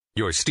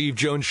Your Steve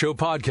Jones Show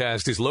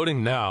podcast is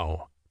loading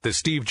now. The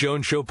Steve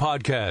Jones Show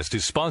podcast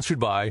is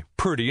sponsored by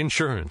Purdy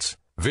Insurance.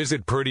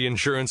 Visit Purdy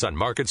Insurance on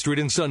Market Street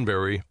in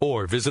Sunbury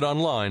or visit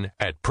online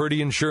at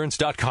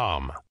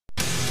purdyinsurance.com.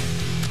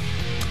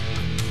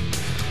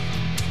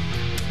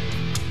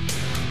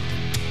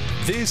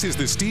 This is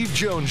the Steve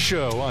Jones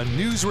Show on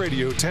News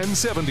Radio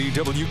 1070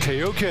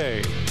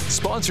 WKOK.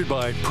 Sponsored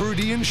by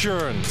Purdy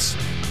Insurance.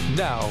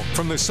 Now,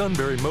 from the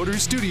Sunbury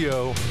Motors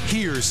Studio,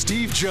 here's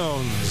Steve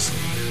Jones.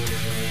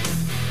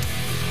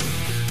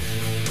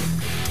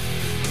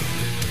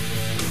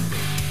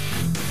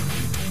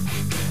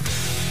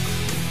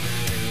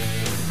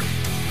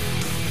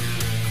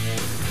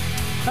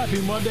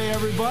 Happy Monday,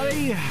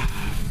 everybody.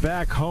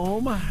 Back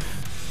home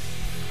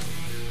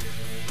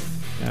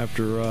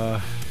after,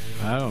 I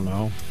don't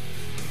know,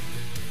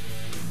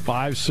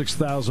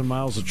 6,000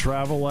 miles of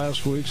travel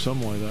last week,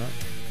 something like that.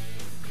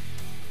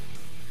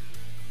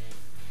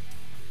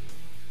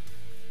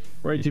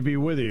 Great to be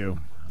with you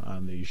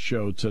on the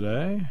show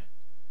today.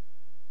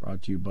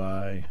 Brought to you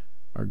by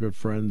our good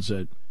friends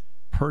at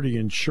Purdy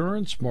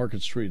Insurance,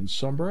 Market Street in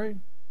Sunbury.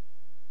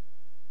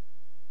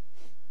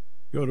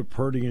 Go to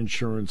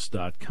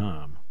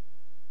purdyinsurance.com.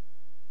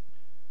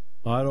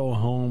 Auto,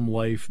 home,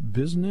 life,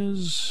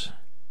 business.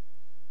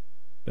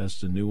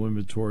 Best in new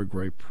inventory,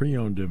 great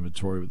pre-owned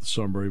inventory with the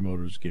Sunbury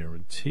Motors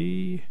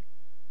Guarantee.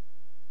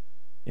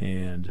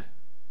 And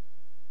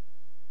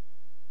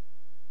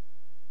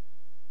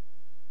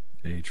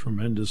a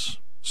tremendous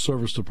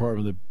service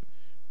department.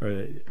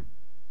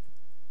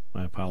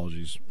 My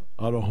apologies.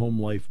 Auto,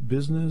 home, life,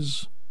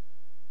 business.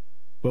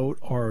 Boat,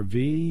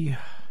 RV.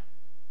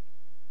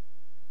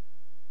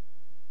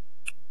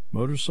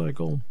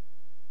 Motorcycle.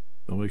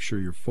 They'll make sure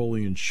you're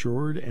fully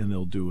insured, and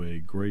they'll do a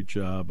great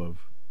job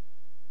of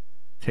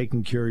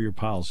taking care of your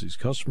policies.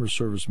 Customer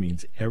service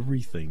means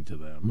everything to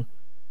them.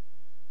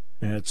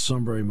 At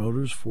Sunbury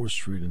Motors, 4th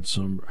Street in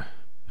Sunbury.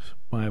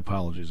 My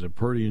apologies. At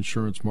Purdy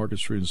Insurance, Market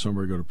Street in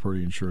Sunbury, go to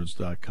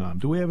purdyinsurance.com.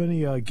 Do we have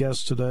any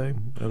guests today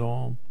at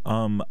all?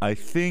 I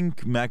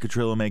think Matt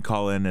Catrillo may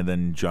call in, and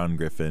then John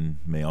Griffin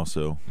may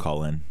also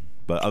call in.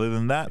 But other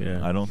than that,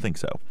 yeah. I don't think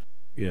so.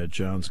 Yeah,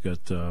 John's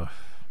got...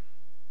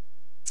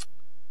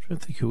 I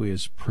think who he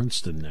has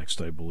Princeton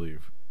next, I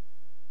believe,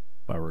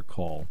 if I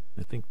recall.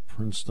 I think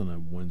Princeton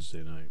on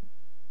Wednesday night.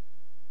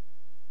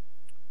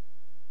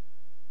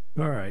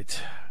 All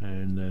right.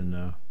 And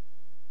then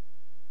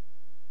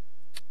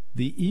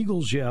the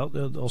Eagles, yeah,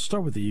 I'll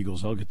start with the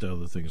Eagles. I'll get to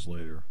other things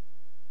later.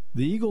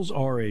 The Eagles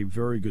are a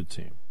very good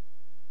team.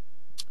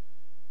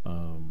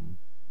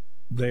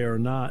 They are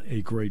not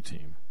a great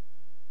team.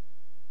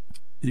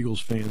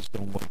 Eagles fans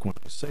don't like when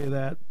I say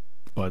that,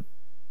 but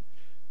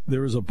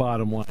there is a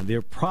bottom line.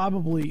 They're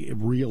probably,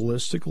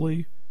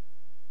 realistically,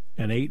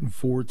 an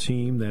 8-4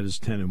 team that is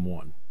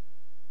 10-1.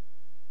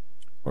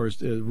 Or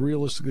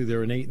realistically,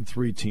 they're an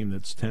 8-3 team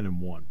that's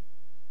 10-1.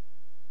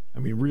 I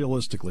mean,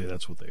 realistically,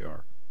 that's what they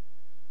are.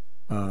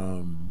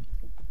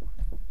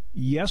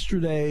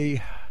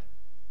 Yesterday,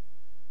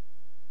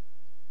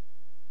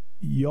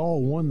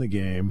 y'all won the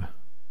game,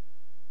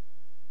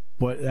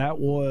 but that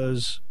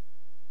was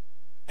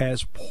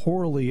as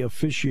poorly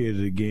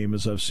officiated a game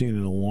as I've seen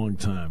in a long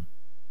time.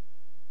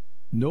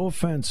 No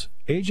offense,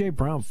 A.J.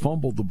 Brown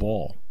fumbled the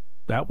ball.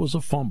 That was a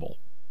fumble.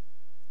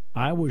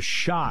 I was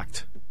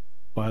shocked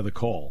by the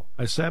call.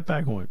 I sat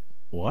back and went,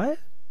 what?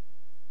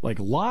 Like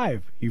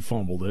live, he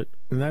fumbled it.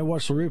 And I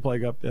watched the replay, I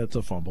go, that's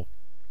a fumble.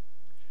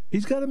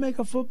 He's got to make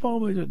a football.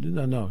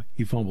 No,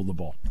 he fumbled the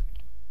ball.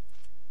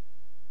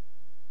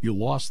 You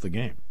lost the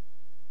game.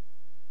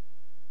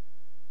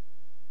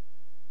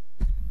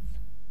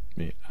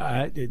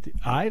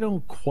 I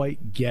don't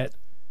quite get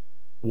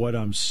what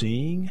I'm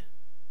seeing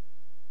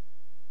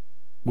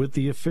with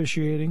the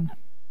officiating,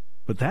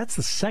 but that's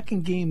the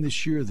second game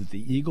this year that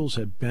the Eagles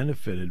have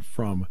benefited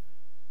from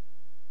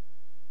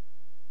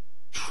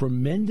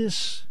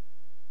tremendous.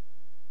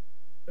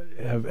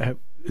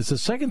 It's the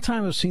second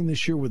time I've seen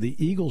this year where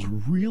the Eagles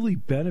really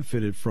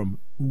benefited from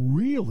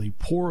really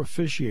poor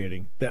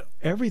officiating, that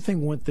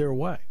everything went their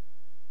way.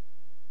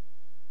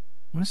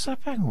 When I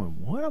sat back and went,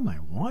 what am I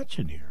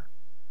watching here?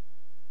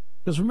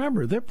 Because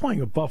remember, they're playing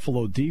a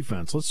Buffalo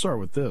defense. Let's start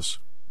with this.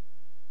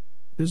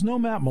 There's no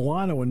Matt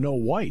Milano and no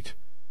White.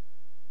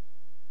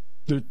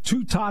 The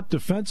two top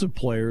defensive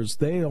players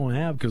they don't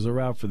have because they're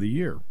out for the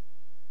year.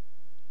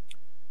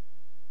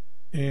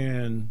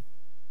 And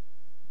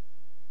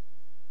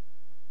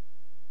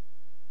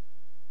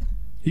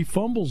he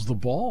fumbles the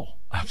ball.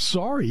 I'm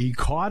sorry, he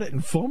caught it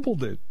and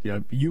fumbled it.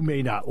 You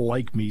may not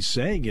like me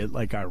saying it,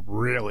 like I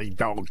really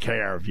don't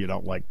care if you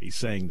don't like me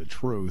saying the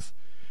truth.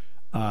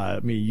 I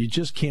mean, you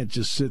just can't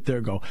just sit there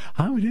and go,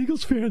 I'm an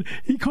Eagles fan.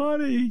 He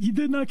caught it. He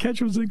did not catch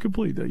it. It was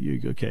incomplete.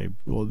 Okay,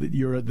 well,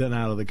 you're then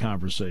out of the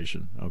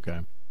conversation. Okay.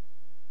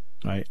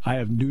 I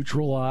have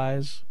neutral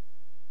eyes,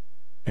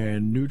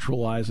 and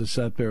neutral eyes, I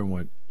sat there and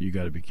went, you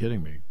got to be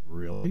kidding me.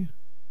 Really?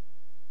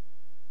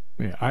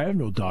 I have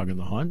no dog in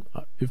the hunt.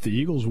 If the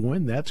Eagles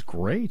win, that's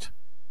great.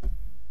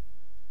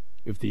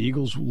 If the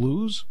Eagles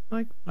lose,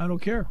 I don't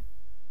care.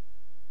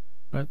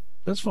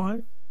 That's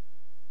fine.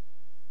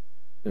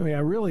 I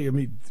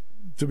mean,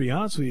 to be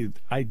honest with you,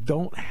 I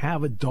don't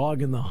have a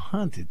dog in the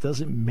hunt. It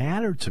doesn't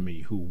matter to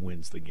me who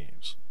wins the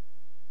games.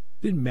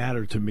 It didn't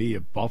matter to me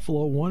if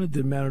Buffalo won. It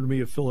didn't matter to me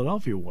if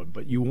Philadelphia won.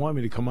 But you want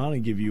me to come out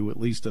and give you at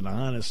least an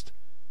honest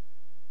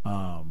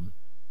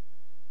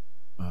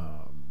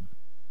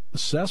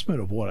assessment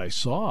of what I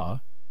saw.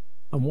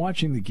 I'm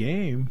watching the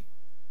game.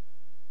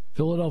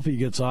 Philadelphia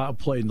gets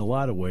outplayed in a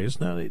lot of ways.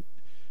 Now,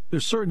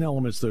 there's certain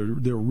elements they're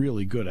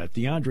really good at.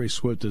 DeAndre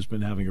Swift has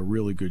been having a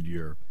really good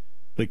year.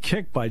 The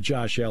kick by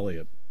Josh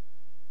Elliott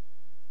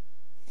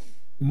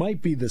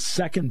might be the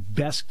second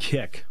best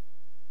kick.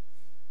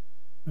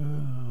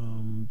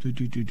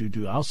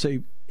 I'll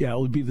say, it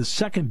would be the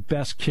second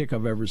best kick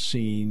I've ever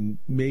seen,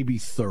 maybe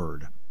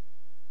third.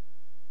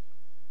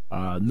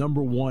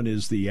 Number one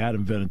is the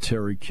Adam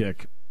Vinatieri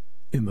kick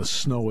in the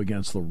snow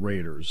against the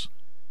Raiders.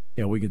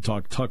 Yeah, we can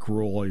talk tuck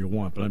rule all you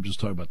want, but I'm just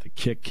talking about the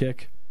kick.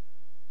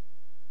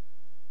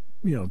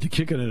 To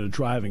kick it in a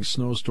driving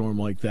snowstorm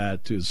like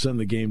that, to send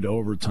the game to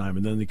overtime,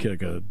 and then to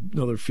kick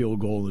another field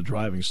goal in the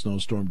driving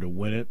snowstorm to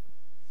win it,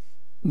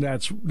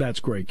 that's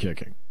great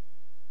kicking.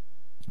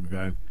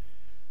 Okay?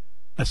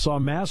 I saw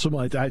Massimo.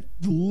 I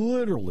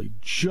literally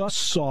just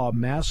saw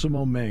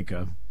Massimo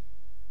Manca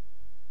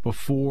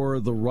before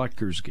the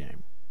Rutgers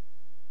game.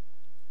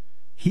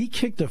 He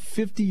kicked a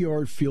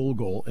 50-yard field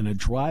goal in a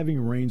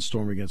driving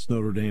rainstorm against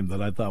Notre Dame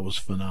that I thought was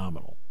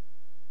phenomenal,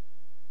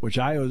 which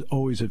I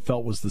always had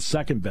felt was the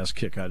second best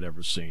kick I'd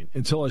ever seen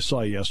until I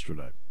saw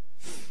yesterday.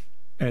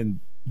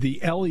 And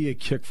the Elliott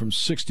kick from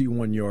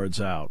 61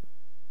 yards out.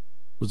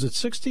 Was it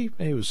 60?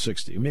 Maybe it was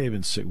 60. It may have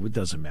been 60. It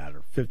doesn't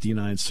matter.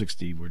 59,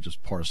 60, we're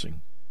just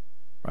parsing.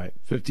 Right?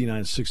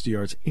 59, 60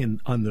 yards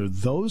under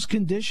those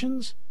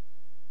conditions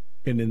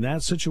and in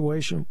that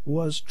situation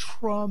was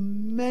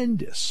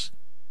tremendous.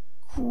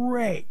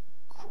 Great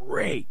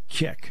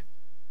kick.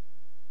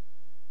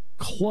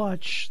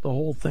 Clutch, the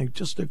whole thing.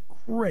 Just a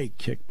great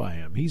kick by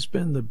him. He's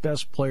been the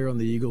best player on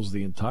the Eagles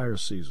the entire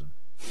season.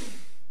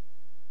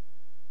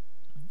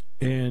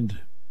 And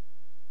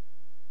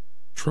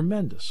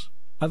tremendous.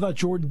 I thought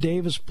Jordan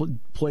Davis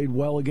played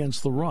well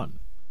against the run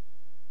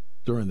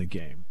during the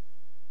game.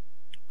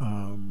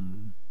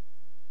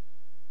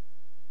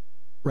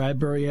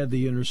 Bradbury had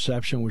the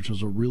interception, which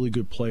was a really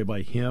good play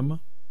by him.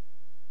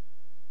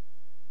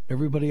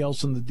 Everybody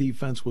else in the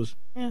defense was,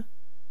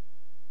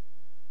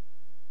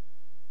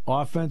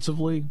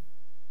 Offensively,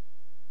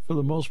 for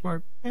the most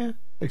part,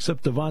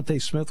 except Devontae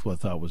Smith, who I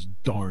thought was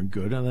darn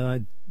good.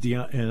 And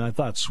then I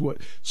thought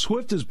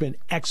Swift has been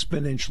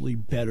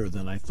exponentially better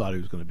than I thought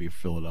he was going to be for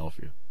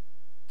Philadelphia.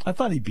 I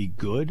thought he'd be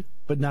good,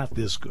 but not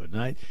this good.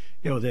 And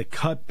that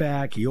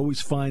cutback, he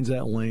always finds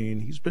that lane.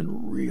 He's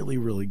been really,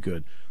 really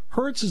good.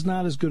 Hurts is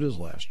not as good as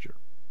last year.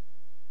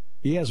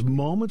 He has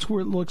moments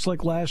where it looks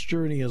like last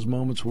year, and he has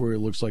moments where it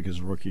looks like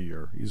his rookie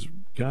year. He's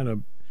kind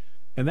of,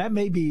 and that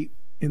may be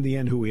in the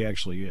end who he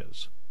actually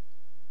is.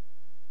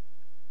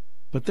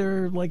 But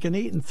they're like an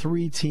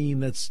 8-3 team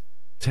that's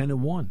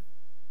 10-1.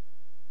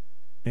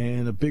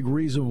 And a big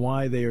reason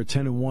why they are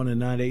 10-1 and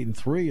not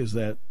 8-3 is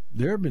that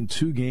there have been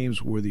two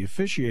games where the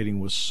officiating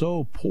was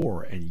so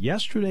poor, and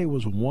yesterday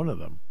was one of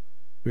them.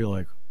 You're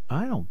like,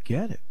 I don't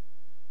get it.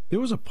 There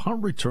was a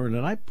punt return,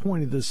 and I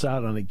pointed this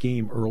out on a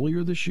game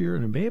earlier this year,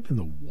 and it may have been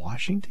the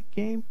Washington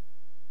game.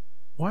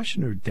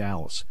 Washington or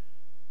Dallas.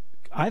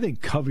 I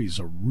think Covey's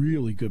a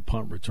really good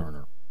punt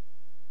returner.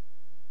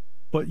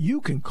 But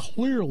you can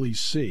clearly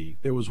see,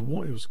 it was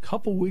a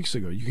couple weeks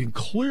ago, you can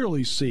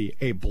clearly see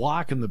a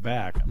block in the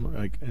back,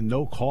 and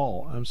no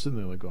call. I'm sitting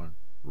there like going,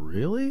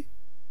 really?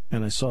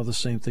 And I saw the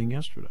same thing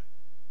yesterday.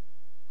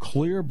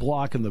 Clear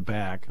block in the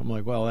back. I'm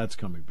like, well, that's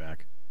coming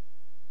back.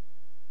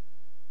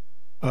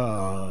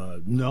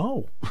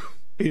 No,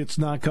 it's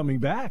not coming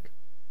back.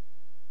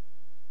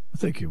 I'm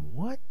thinking,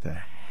 what the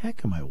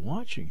heck am I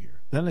watching here?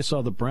 Then I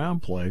saw the Brown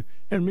play,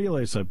 and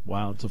immediately I said,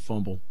 wow, it's a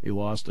fumble. He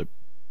lost it.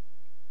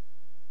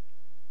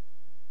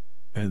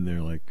 And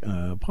they're like,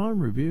 upon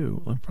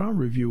review. Upon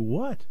review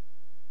what?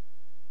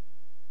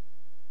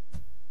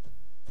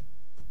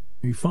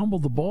 He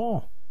fumbled the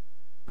ball.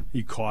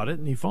 He caught it,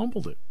 and he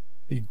fumbled it.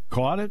 He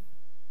caught it.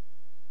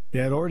 He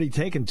had already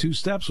taken 2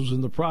 steps, was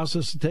in the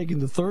process of taking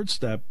the 3rd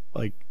step.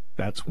 Like,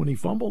 that's when he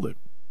fumbled it.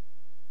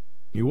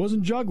 He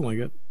wasn't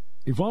juggling it.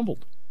 He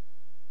fumbled.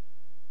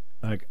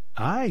 Like,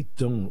 I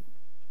don't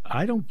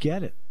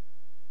get it.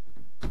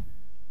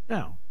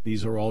 Now,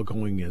 these are all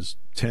going as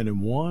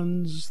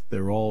 10-1s.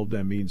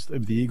 That means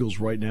the Eagles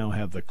right now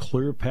have the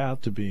clear path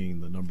to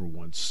being the number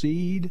 1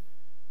 seed.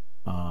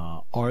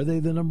 Are they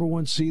the number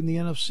 1 seed in the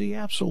NFC?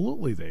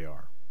 Absolutely they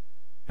are.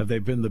 Have they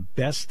been the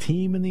best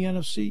team in the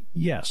NFC?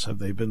 Yes. Have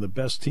they been the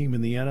best team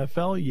in the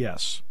NFL?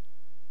 Yes.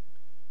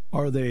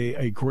 Are they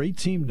a great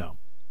team? No.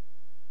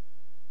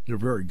 They're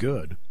very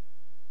good.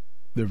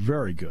 They're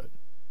very good.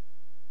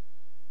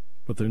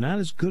 But they're not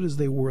as good as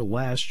they were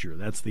last year.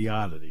 That's the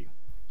oddity.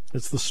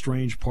 That's the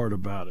strange part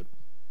about it.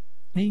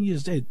 And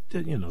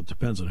it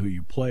depends on who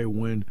you play,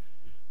 when.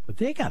 But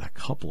they got a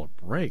couple of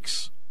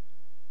breaks.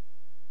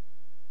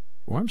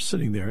 where I'm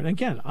sitting there, and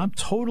again, I'm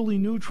totally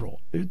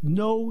neutral. There's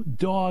no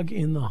dog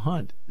in the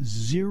hunt.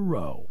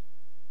 Zero.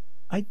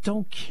 I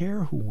don't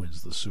care who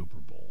wins the Super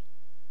Bowl.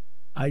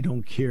 I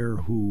don't care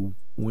who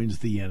wins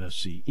the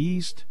NFC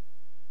East.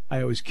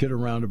 I always kid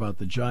around about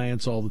the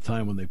Giants all the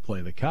time when they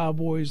play the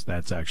Cowboys.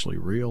 That's actually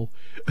real.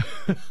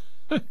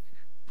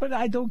 But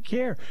I don't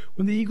care.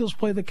 When the Eagles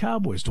play the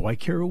Cowboys, do I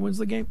care who wins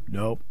the game?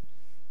 Nope.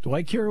 Do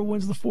I care who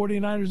wins the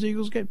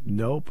 49ers-Eagles game?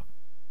 Nope.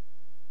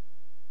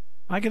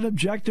 I can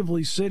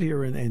objectively sit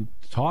here and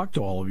talk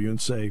to all of you and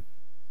say,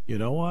 you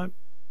know what?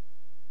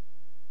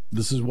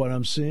 This is what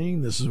I'm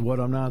seeing. This is what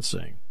I'm not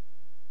seeing.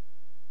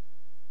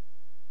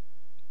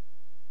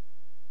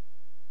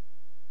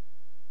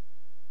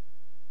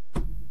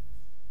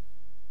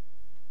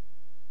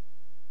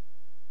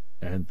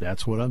 And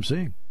that's what I'm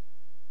seeing.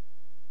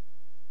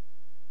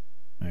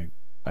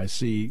 I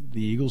see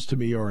the Eagles, to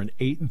me, are an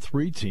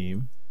 8-3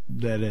 team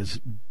that has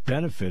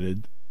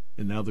benefited,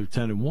 and now they're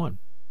 10-1.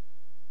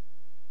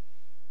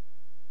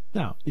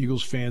 Now,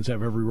 Eagles fans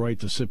have every right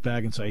to sit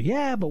back and say,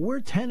 yeah, but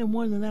we're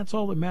 10-1, and that's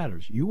all that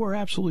matters. You are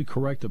absolutely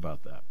correct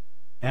about that.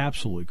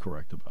 Absolutely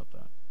correct about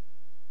that.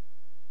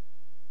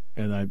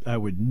 And I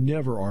would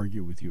never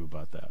argue with you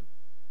about that.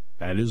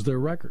 That is their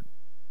record.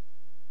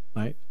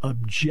 Right?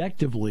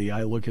 Objectively,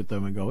 I look at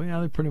them and go, yeah,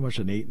 they're pretty much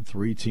an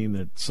 8-3 team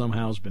that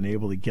somehow has been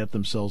able to get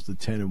themselves to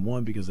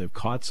 10-1 because they've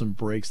caught some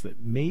breaks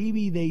that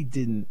maybe they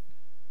didn't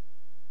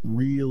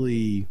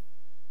really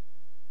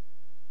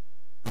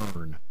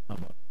earn. How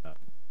about that?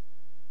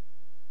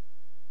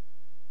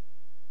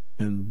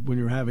 And when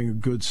you're having a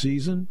good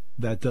season,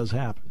 that does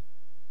happen.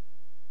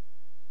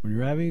 When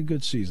you're having a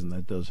good season,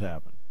 that does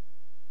happen.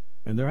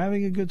 And they're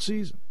having a good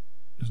season.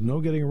 There's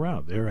no getting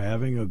around. They're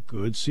having a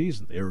good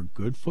season. They're a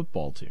good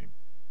football team.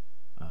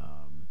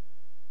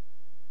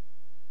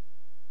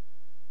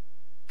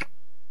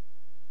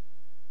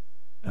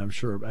 I'm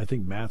sure, I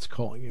think Matt's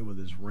calling in with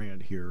his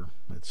rant here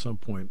at some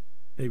point.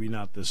 Maybe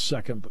not this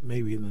second, but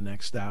maybe in the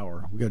next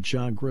hour. We got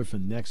John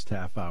Griffin next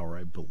half hour,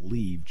 I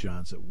believe.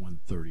 John's at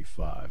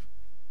 1:35.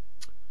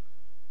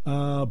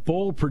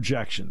 Bowl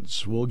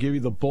projections. We'll give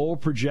you the bowl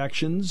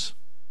projections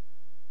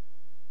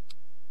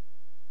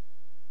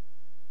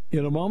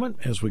in a moment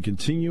as we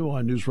continue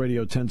on News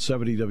Radio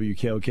 1070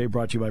 WKOK,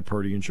 brought to you by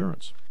Purdy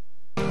Insurance.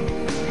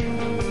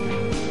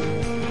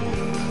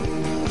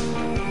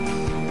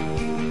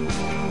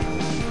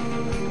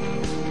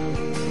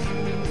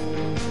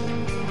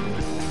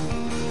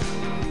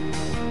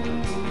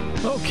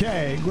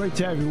 Okay, great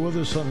to have you with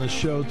us on the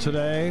show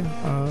today.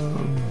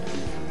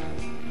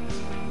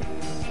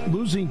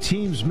 Losing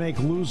teams make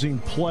losing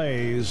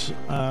plays.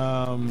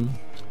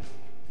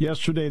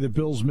 Yesterday, the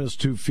Bills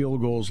missed 2 field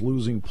goals,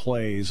 losing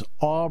plays.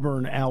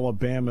 Auburn,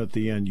 Alabama at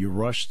the end. You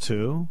rushed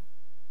 2?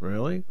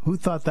 Really? Who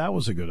thought that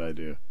was a good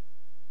idea?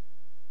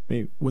 I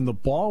mean, when the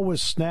ball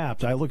was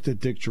snapped, I looked at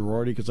Dick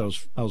Girardi because I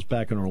was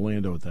back in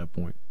Orlando at that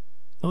point.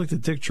 I looked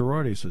at Dick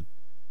Girardi. I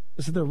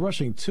said, they're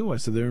rushing 2. I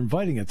said, they're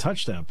inviting a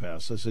touchdown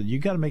pass. I said, you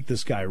got to make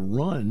this guy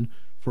run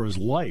for his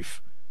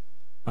life.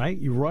 Right?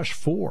 You rush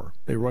 4.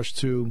 They rushed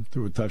 2,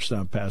 threw a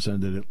touchdown pass,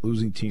 ended it.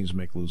 Losing teams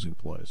make losing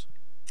plays.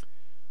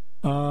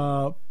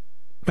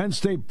 Penn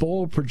State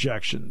Bowl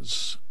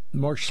projections.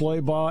 Mark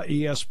Schlabach,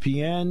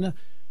 ESPN,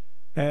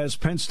 has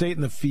Penn State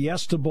in the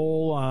Fiesta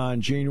Bowl on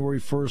January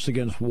 1st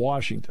against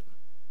Washington.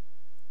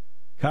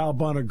 Kyle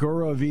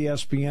Bonagura of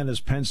ESPN has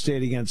Penn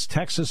State against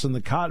Texas in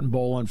the Cotton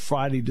Bowl on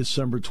Friday,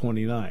 December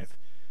 29th.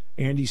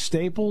 Andy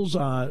Staples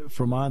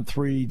from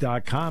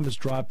On3.com has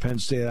dropped Penn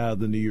State out of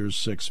the New Year's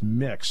Six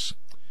mix.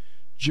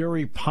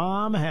 Jerry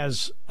Palm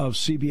of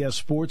CBS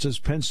Sports has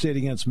Penn State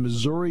against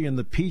Missouri in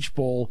the Peach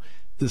Bowl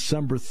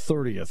December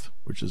 30th,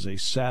 which is a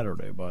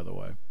Saturday, by the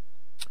way.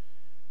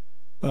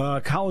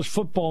 College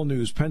football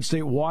news, Penn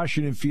State,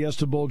 Washington,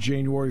 Fiesta Bowl,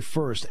 January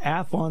 1st.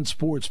 Athlon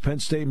Sports, Penn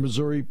State,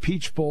 Missouri,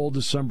 Peach Bowl,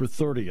 December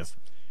 30th.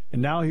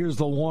 And now here's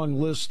the long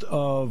list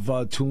of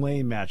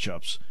Tulane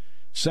matchups.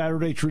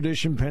 Saturday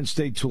Tradition, Penn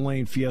State,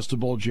 Tulane, Fiesta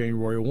Bowl,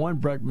 January 1.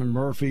 Breckman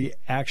Murphy,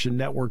 Action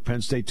Network,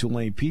 Penn State,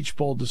 Tulane, Peach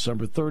Bowl,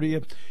 December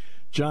 30th.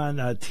 John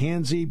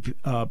Tanzi,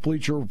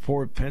 Bleacher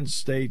Report, Penn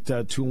State,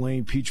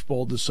 Tulane, Peach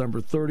Bowl, December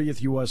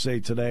 30th.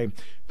 USA Today,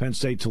 Penn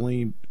State,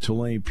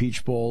 Tulane,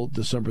 Peach Bowl,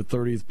 December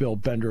 30th. Bill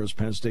Bender has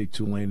Penn State,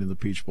 Tulane in the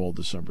Peach Bowl,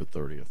 December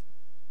 30th.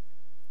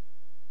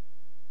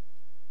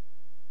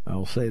 I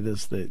will say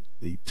this, that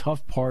the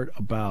tough part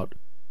about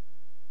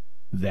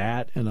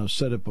that, and I've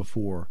said it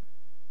before,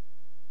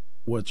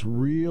 what's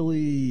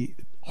really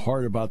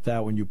hard about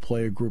that when you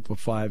play a group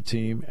of 5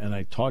 team, and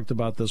I talked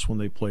about this when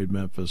they played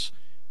Memphis,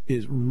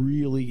 it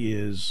really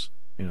is,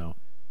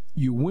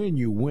 you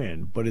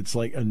win, but it's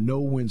like a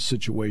no-win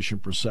situation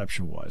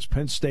perception-wise.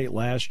 Penn State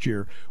last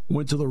year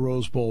went to the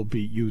Rose Bowl,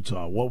 beat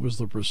Utah. What was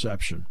the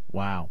perception?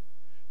 Wow.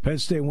 Penn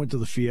State went to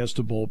the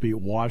Fiesta Bowl, beat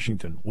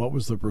Washington. What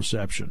was the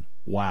perception?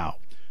 Wow.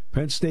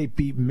 Penn State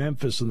beat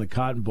Memphis in the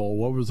Cotton Bowl.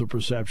 What was the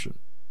perception?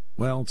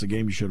 Well, it's a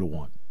game you should have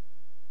won.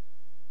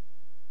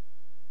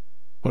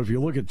 But if you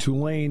look at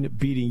Tulane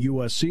beating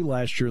USC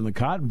last year in the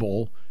Cotton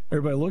Bowl,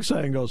 everybody looks at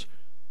it and goes,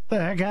 what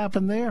the heck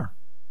happened there?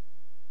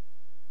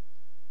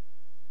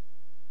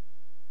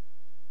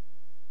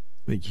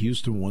 I think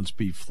Houston once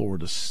beat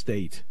Florida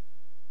State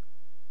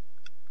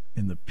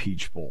in the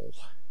Peach Bowl.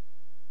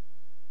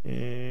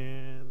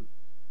 And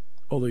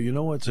although, you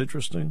know what's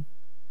interesting?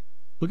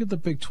 Look at the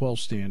Big 12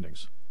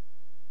 standings.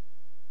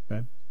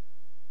 Okay?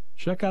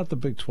 Check out the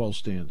Big 12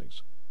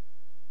 standings.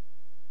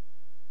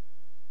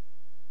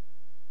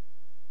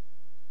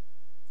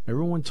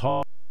 Everyone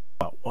talks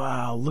about,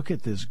 wow, look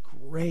at this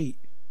great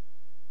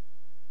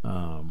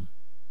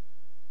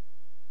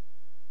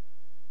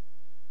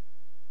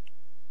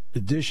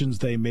additions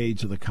they made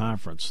to the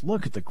conference.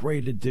 Look at the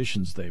great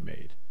additions they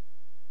made.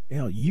 You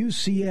know,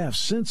 UCF,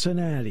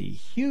 Cincinnati,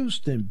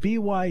 Houston,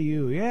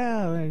 BYU.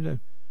 Yeah.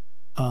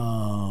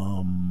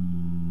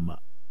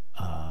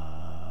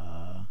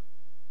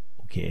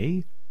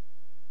 Okay.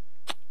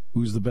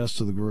 Who's the best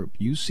of the group?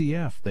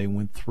 UCF. They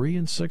went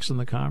 3-6 in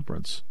the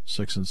conference,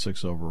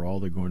 6-6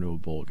 overall. They're going to a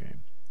bowl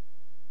game.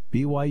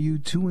 BYU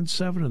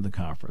 2-7 in the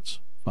conference,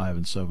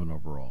 5-7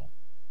 overall.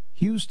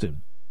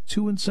 Houston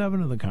 2-7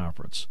 in the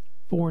conference,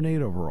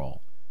 4-8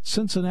 overall.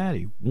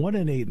 Cincinnati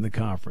 1-8 in the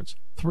conference,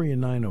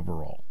 3-9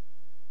 overall.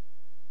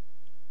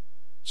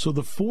 So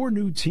the four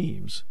new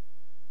teams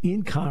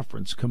in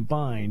conference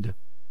combined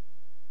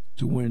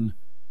to win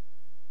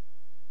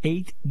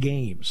 8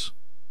 games.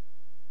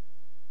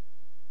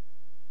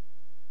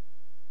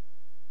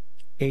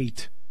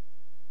 8.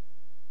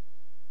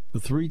 The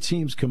 3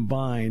 teams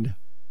combined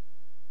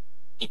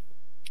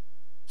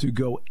to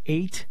go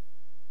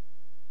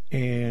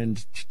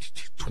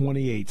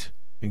 8-28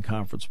 in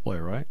conference play,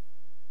 right?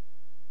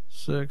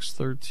 6,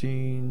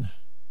 13,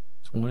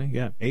 20.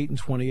 Yeah,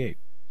 8-28.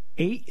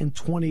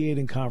 8-28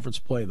 in conference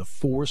play, the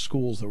 4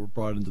 schools that were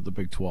brought into the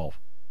Big 12.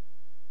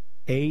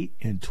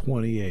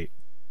 8-28.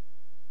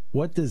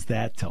 What does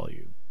that tell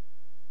you?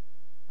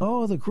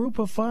 Oh, the group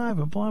of 5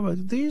 and blah, blah.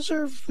 These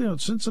are,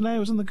 Cincinnati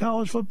was in the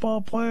college football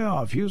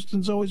playoff.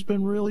 Houston's always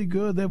been really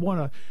good. They've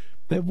won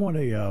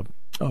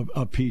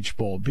a Peach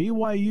Bowl.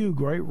 BYU,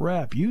 great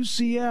rep.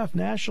 UCF,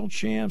 national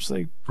champs.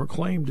 They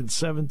proclaimed in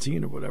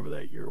 17 or whatever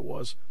that year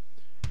was.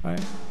 Right?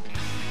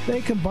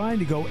 They combined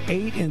to go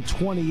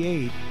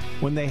 8-28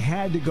 when they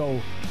had to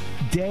go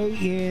day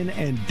in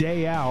and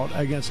day out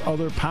against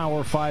other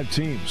Power 5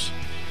 teams.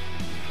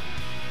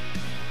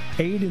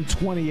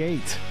 8-28.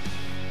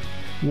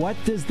 What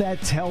does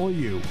that tell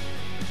you?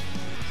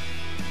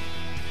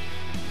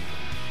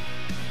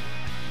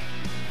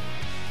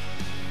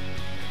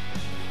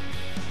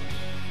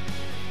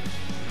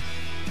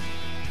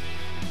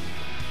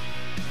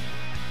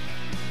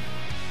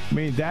 I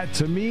mean, that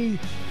to me,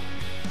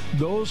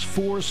 those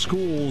 4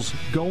 schools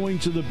going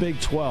to the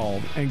Big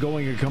 12 and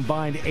going a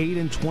combined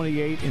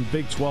 8-28 in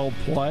Big 12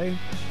 play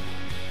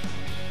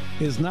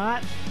is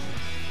not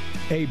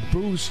a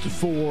boost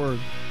for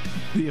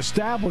the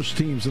established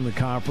teams in the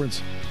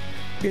conference.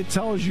 It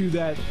tells you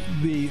that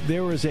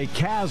there is a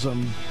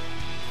chasm,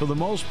 for the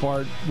most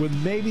part, with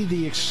maybe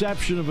the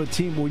exception of a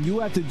team when you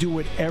have to do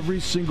it every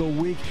single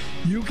week.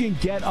 You can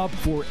get up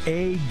for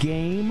a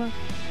game,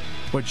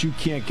 but you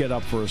can't get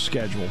up for a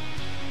schedule.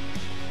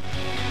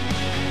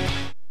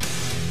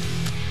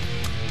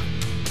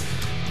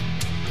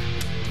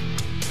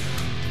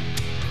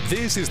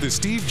 This is the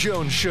Steve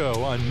Jones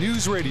Show on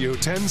News Radio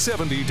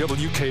 1070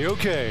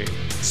 WKOK.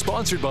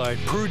 Sponsored by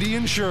Purdy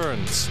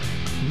Insurance.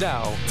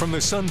 Now, from the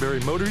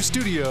Sunbury Motors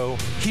Studio,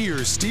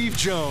 here's Steve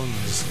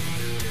Jones.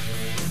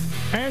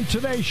 And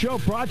today's show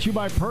brought to you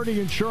by Purdy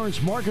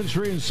Insurance, Market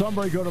Street in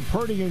Sunbury. Go to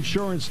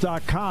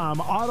purdyinsurance.com.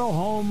 Auto,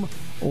 home,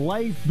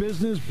 life,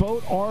 business,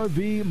 boat,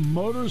 RV,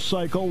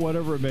 motorcycle,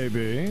 whatever it may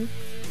be.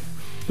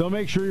 They'll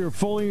make sure you're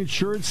fully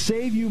insured,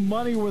 save you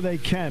money where they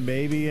can.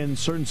 Maybe in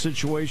certain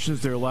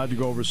situations they're allowed to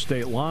go over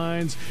state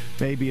lines.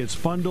 Maybe it's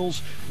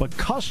bundles. But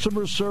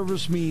customer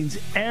service means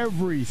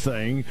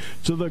everything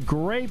to the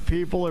great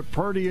people at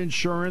Purdy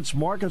Insurance,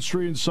 Market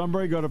Street in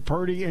Sunbury. Go to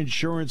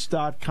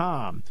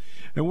purdyinsurance.com.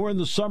 And we're in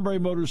the Sunbury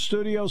Motors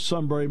Studio.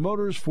 Sunbury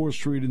Motors, 4th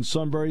Street in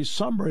Sunbury.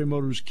 Sunbury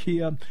Motors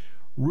Kia,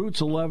 routes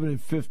 11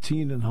 and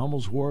 15 in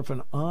Hummel's Wharf,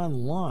 and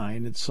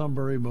online at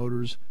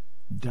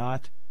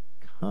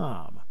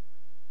sunburymotors.com.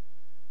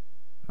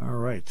 All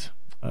right.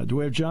 Do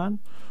we have John?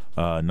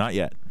 Not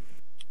yet.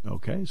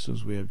 Okay. As soon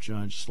as we have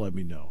John, just let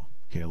me know.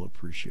 Okay, I'll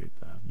appreciate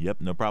that. Yep,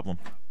 no problem.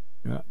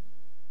 Yeah.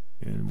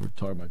 And we're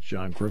talking about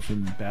John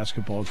Griffin,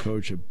 basketball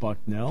coach at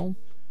Bucknell.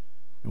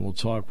 And we'll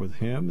talk with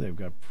him. They've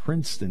got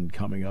Princeton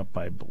coming up,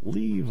 I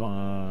believe.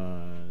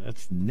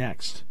 That's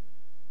next.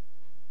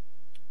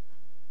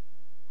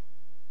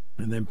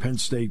 And then Penn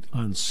State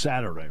on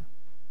Saturday.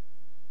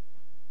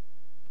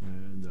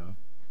 And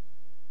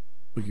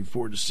looking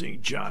forward to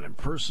seeing John in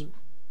person.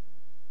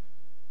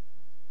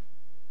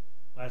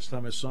 Last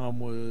time I saw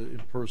him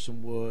in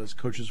person was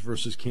Coaches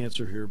versus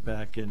Cancer here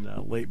back in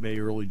late May,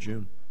 early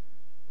June.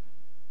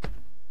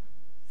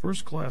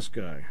 First class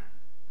guy.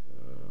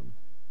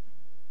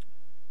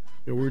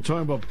 We were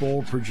talking about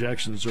bowl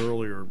projections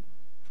earlier,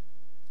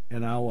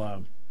 and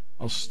I'll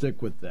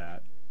stick with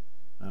that.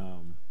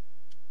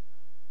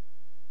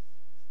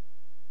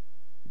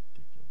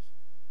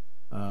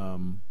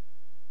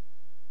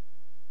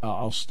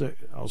 I'll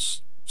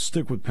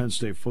stick with Penn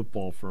State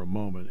football for a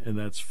moment, and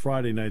that's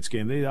Friday night's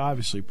game. They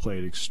obviously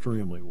played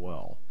extremely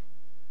well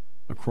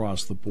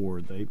across the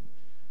board.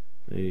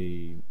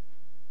 The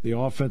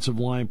offensive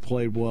line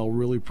played well,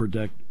 really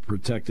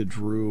protected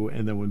Drew,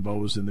 and then when Bo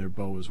was in there,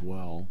 Bo as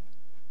well.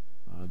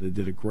 They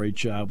did a great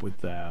job with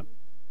that.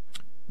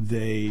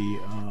 They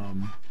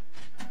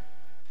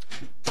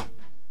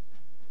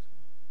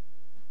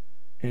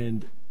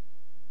and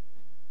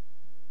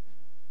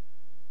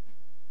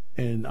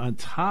on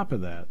top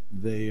of that,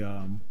 they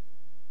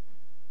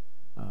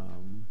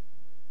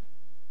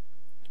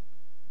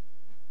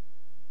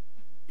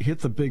hit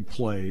the big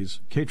plays.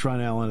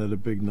 Katron Allen had a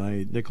big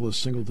night. Nicholas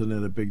Singleton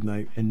had a big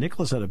night. And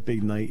Nicholas had a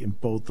big night in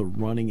both the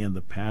running and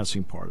the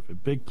passing part of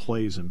it. Big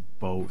plays in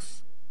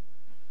both.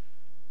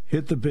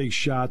 Hit the big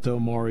shot to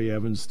Omari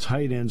Evans.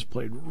 Tight ends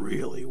played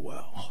really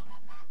well.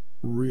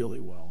 Really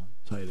well,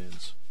 tight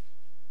ends.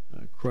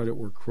 Credit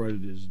where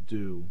credit is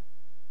due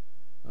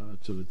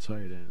to the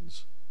tight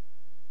ends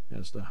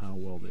as to how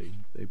well they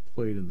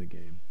played in the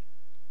game.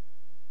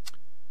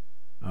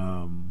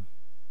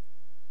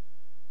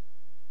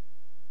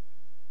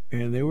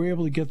 And they were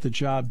able to get the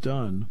job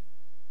done.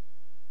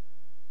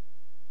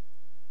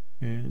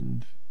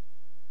 And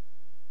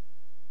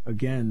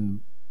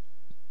again,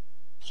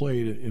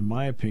 played, in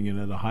my opinion,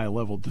 at a high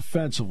level.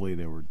 Defensively,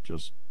 they were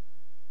just,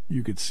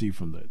 you could see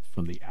from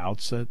the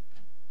outset,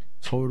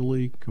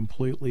 totally,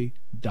 completely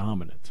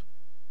dominant.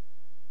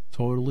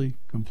 Totally,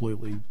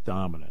 completely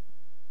dominant.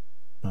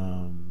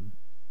 From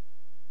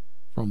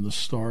the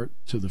start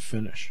to the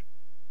finish.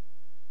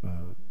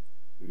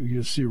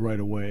 You see right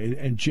away.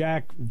 And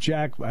Jack,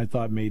 I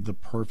thought, made the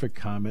perfect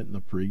comment in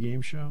the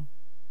pregame show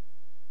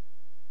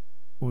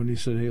when he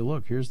said, hey,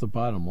 look, here's the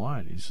bottom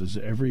line. He says,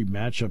 every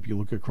matchup you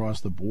look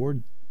across the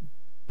board,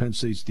 Penn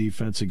State's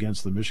defense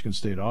against the Michigan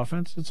State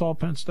offense, it's all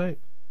Penn State.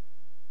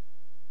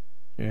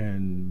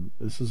 And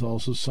this is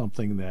also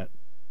something that,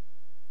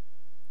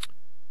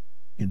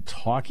 in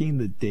talking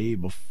the day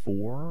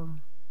before,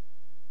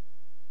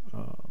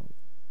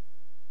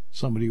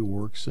 somebody who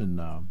works in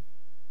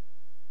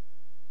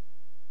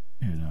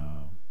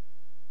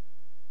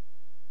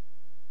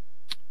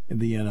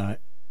the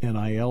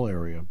NIL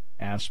area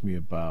asked me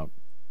about,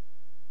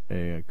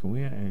 hey, can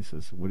we? And he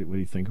says, what do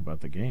you think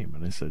about the game?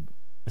 And I said,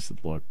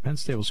 look, Penn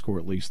State will score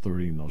at least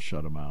 30 and they'll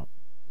shut them out.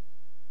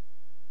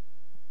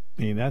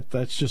 I mean,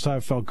 that's just how I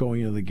felt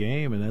going into the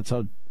game, and that's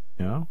how,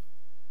 and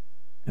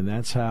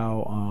that's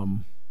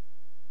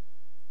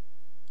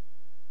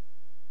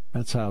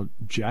how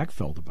Jack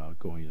felt about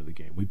going into the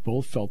game. We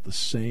both felt the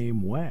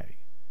same way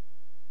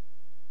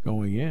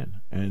going in,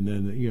 and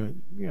then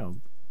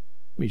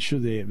I mean,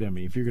 should they? I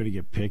mean, if you're going to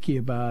get picky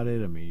about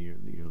it, I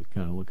mean, you're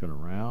kind of looking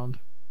around.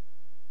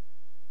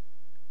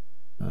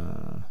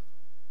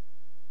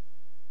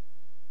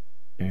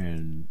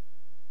 And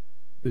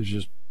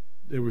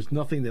there was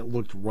nothing that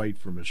looked right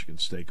for Michigan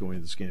State going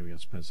into this game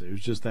against Penn State. It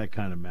was just that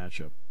kind of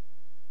matchup.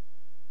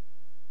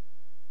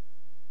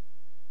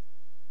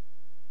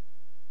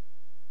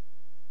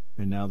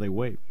 And now they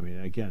wait. I mean,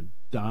 again,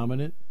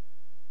 dominant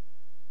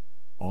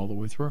all the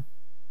way through.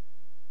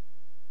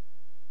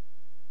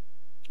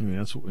 I mean,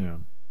 that's, there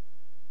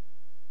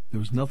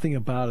was nothing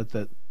about it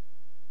that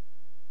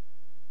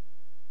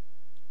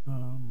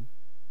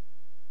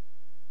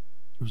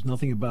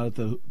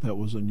that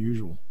was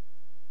unusual.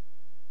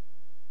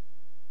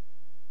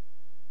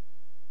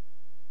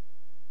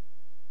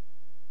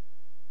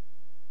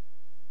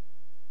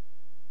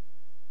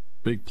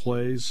 Big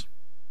plays,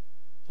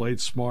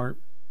 played smart.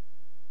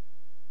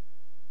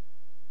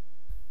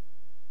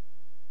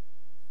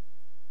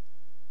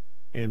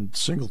 And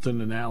Singleton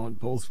and Allen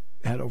both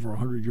had over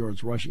 100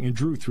 yards rushing, and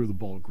Drew threw the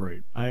ball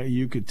great.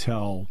 You could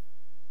tell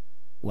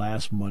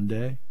last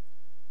Monday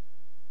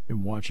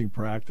in watching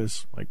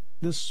practice, like,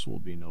 this will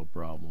be no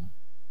problem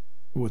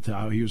with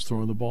how he was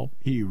throwing the ball.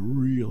 He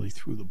really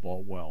threw the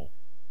ball well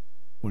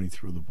when he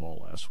threw the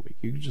ball last week.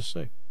 You could just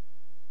say.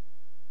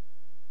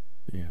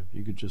 Yeah,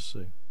 you could just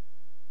say.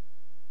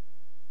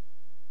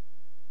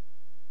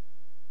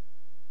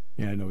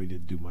 Yeah, I know he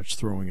didn't do much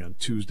throwing on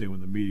Tuesday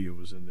when the media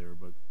was in there,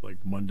 but like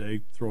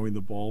Monday, throwing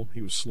the ball,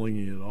 he was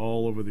slinging it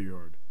all over the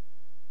yard.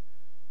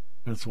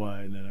 That's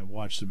why, and then I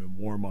watched him in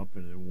warm-up,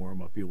 and in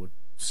warm-up he looked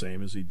the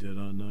same as he did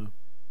on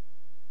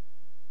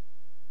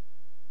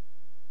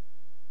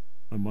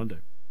Monday.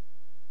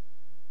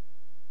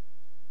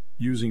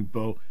 Using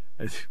Bo,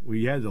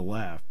 we had to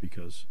laugh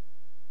because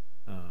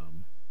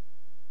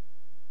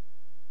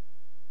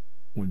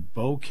when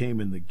Bo came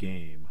in the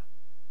game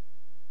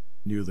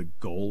near the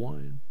goal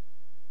line,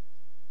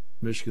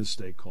 Michigan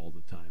State called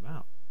a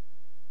timeout.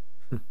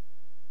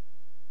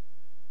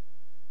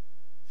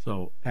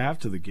 So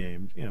after the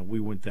game, we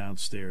went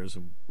downstairs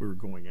and we were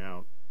going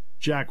out.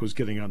 Jack was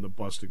getting on the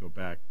bus to go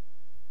back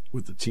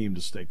with the team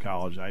to State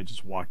College. I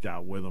just walked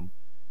out with him,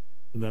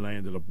 and then I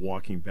ended up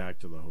walking back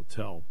to the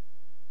hotel.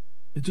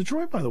 In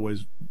Detroit, by the way,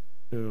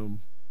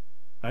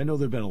 I know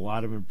there have been a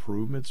lot of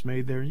improvements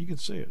made there, and you can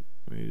see it.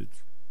 I mean,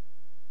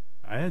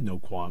 I had no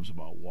qualms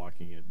about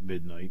walking at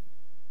midnight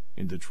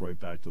in Detroit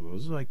back to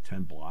those. It was like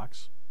 10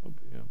 blocks.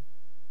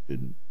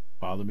 Didn't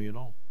bother me at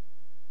all.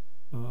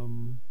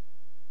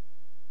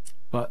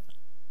 But,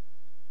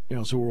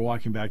 so we're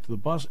walking back to the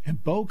bus,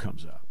 and Bo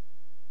comes out.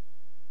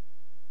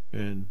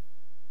 And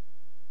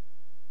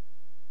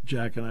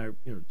Jack and I,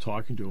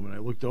 talking to him, and I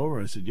looked over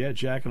and I said, yeah,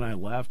 Jack and I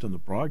laughed on the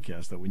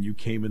broadcast that when you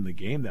came in the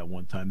game that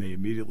one time, they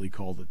immediately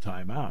called a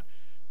timeout.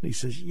 And he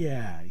says,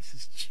 yeah. He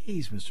says,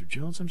 geez, Mr.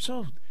 Jones, he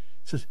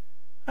says,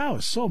 I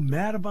was so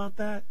mad about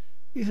that.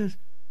 He says,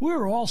 we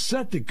were all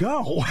set to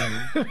go.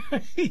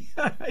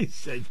 I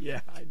said,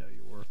 yeah, I know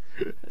you were.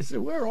 I said,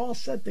 we're all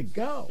set to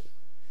go.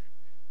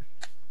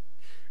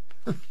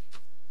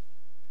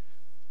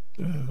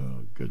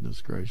 Oh,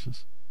 goodness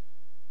gracious.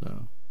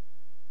 No.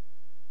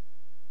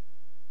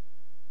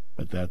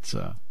 But that's,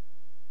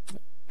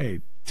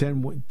 10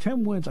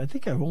 wins. I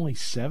think I have only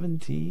 7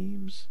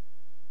 teams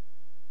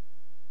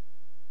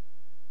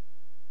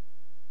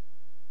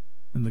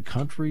in the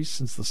country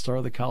since the start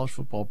of the college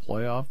football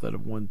playoff that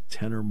have won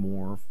 10 or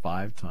more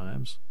 5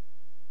 times.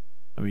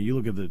 I mean, you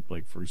look at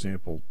for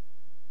example,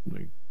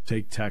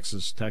 take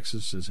Texas.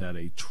 Texas has had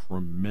a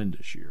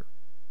tremendous year.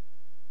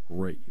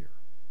 Great year.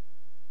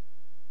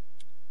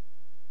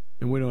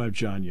 And we don't have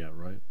John yet,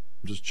 right?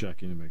 I'm just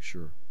checking to make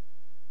sure.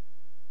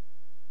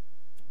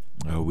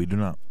 We do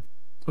not.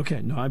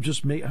 Okay, no, I'm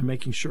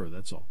making sure.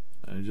 That's all.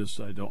 I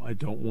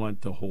don't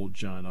want to hold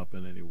John up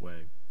in any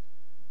way,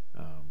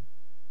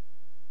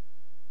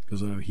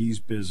 because I know he's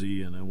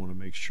busy, and I want to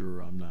make sure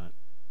I'm not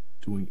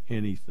doing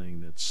anything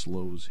that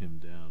slows him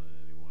down in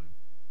any way.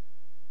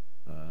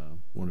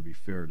 Want to be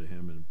fair to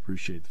him and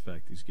appreciate the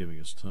fact he's giving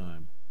us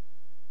time.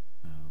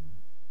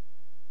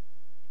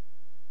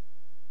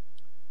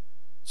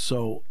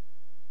 So,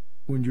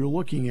 when you're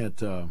looking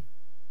at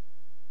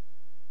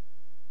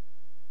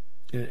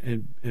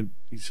and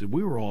he said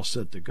we were all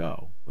set to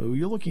go. Well,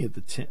 you're looking at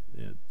the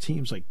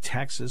teams like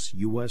Texas,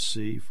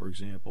 USC, for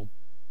example.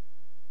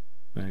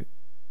 Right?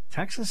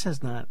 Texas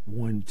has not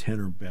won 10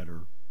 or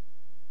better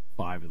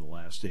 5 of the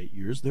last 8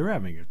 years. They're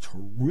having a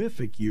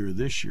terrific year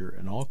this year,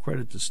 and all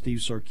credit to Steve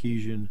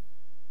Sarkisian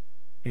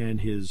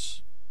and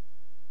his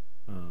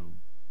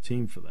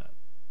team for that.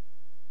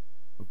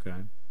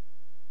 Okay.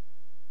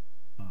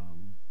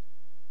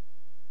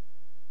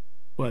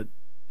 But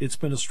it's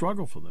been a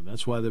struggle for them.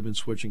 That's why they've been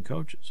switching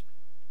coaches.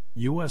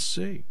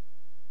 USC,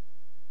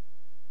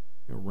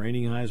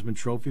 reigning Heisman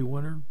Trophy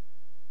winner,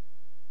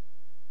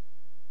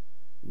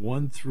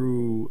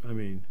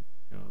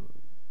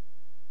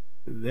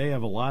 they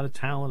have a lot of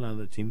talent on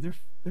the team. They're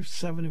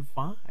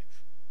 7-5.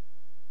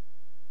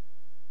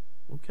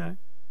 Okay.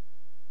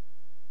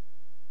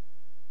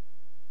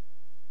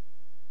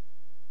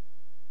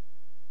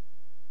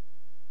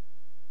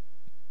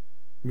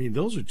 I mean,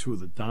 those are 2 of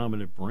the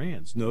dominant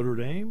brands. Notre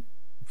Dame?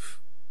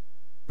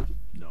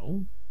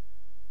 No.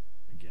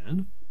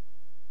 Again.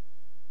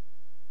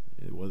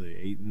 Were they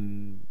 8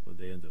 and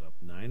they ended up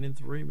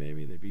 9-3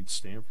 maybe? They beat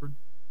Stanford.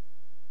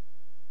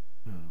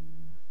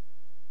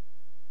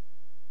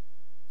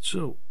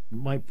 So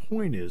my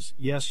point is,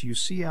 yes, you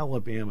see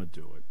Alabama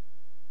do it,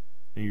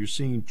 and you're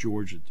seeing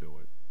Georgia do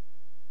it.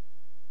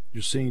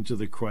 You're seeing, to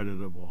the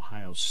credit of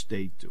Ohio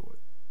State, do it.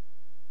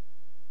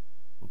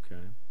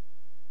 Okay.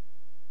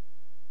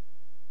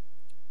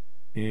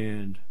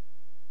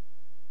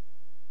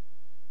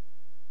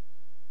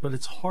 But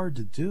it's hard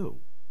to do.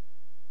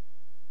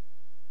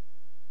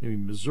 I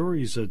mean,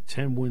 Missouri's a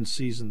 10-win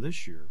season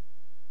this year.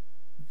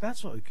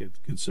 That's what I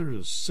could consider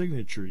a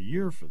signature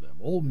year for them.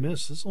 Ole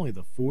Miss, this is only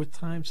the 4th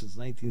time since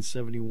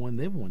 1971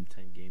 they've won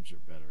 10 games or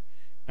better.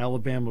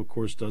 Alabama, of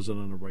course, does it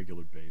on a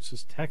regular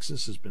basis.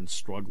 Texas has been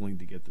struggling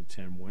to get to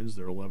 10 wins.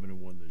 They're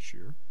 11-1 this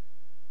year.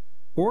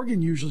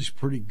 Oregon usually is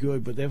pretty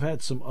good, but they've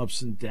had some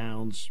ups and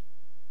downs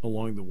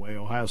along the way.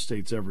 Ohio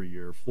State's every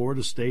year.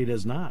 Florida State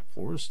has not.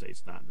 Florida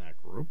State's not in that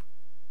group.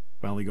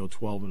 Finally go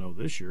 12-0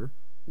 this year.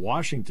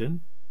 Washington,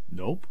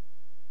 nope.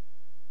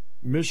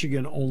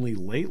 Michigan only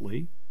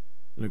lately.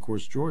 And, of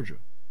course, Georgia.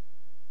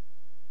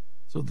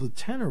 So the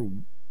tenor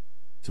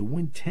to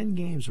win 10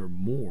 games or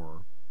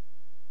more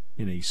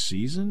in a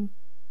season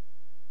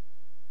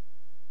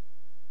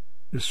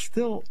is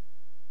still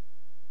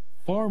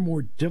far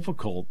more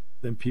difficult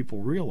than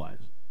people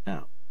realize.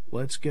 Now,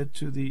 let's get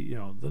to the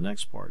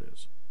next part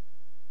is.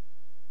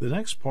 The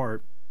next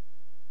part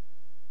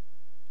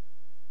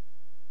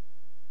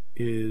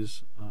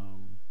is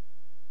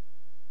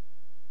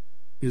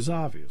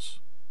obvious.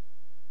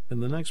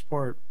 And the next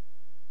part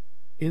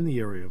in the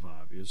area of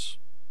obvious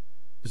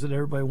is that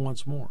everybody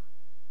wants more.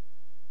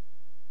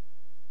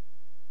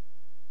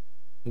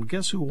 Well,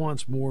 guess who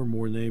wants more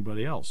than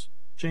anybody else?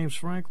 James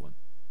Franklin.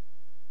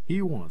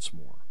 He wants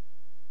more.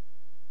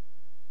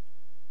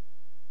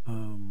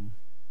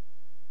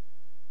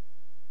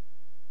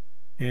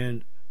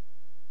 And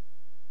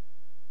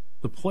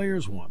the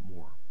players want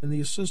more, and the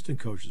assistant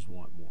coaches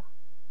want more.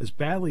 As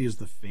badly as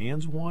the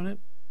fans want it,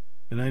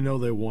 and I know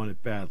they want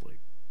it badly.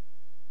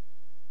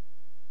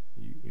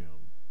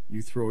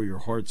 You throw your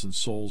hearts and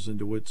souls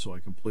into it, so I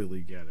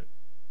completely get it.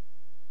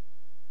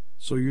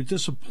 So you're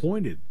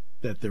disappointed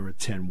that they're at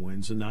 10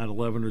 wins and not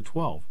 11 or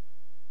 12.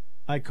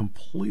 I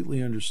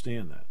completely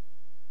understand that.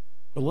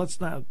 But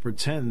let's not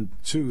pretend,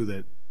 too,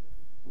 that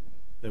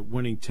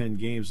winning 10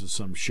 games is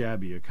some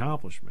shabby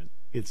accomplishment.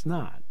 It's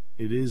not.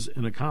 It is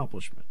an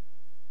accomplishment.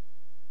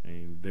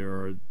 And there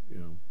are,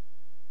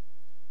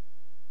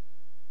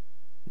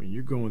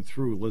 you're going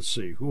through, let's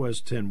see, who has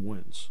 10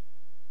 wins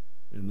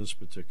in this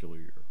particular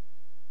year?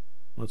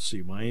 Let's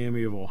see,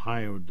 Miami of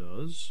Ohio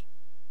does.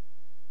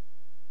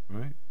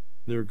 Right?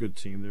 They're a good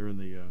team. They're in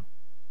the,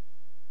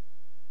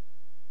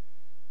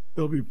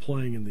 they'll be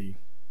playing in the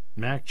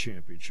MAC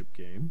championship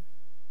game.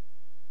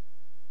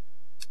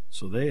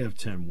 So they have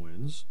 10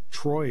 wins.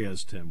 Troy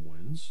has 10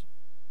 wins.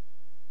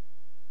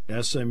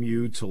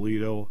 SMU,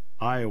 Toledo,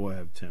 Iowa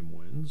have 10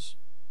 wins.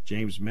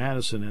 James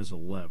Madison has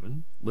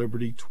 11.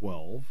 Liberty,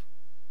 12.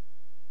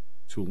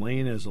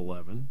 Tulane has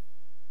 11.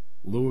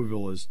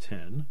 Louisville has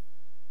 10.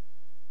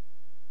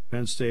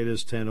 Penn State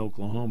has 10.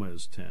 Oklahoma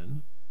has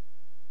 10.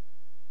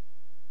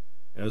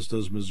 As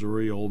does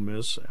Missouri, Ole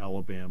Miss,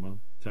 Alabama,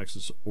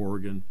 Texas,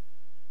 Oregon,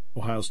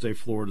 Ohio State,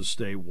 Florida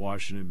State,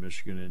 Washington,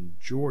 Michigan, and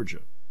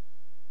Georgia.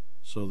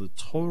 So the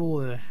total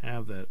that I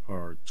have that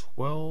are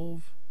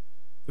 12,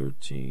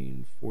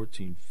 13,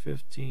 14,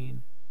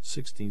 15,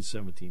 16,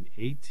 17,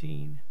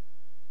 18,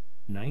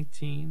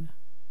 19,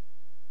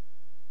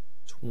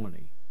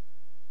 20.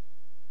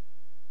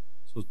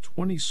 So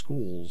 20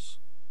 schools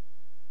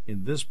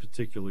in this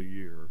particular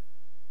year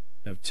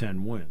have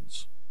 10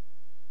 wins.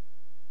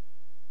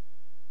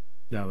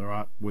 Now, there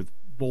are, with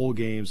bowl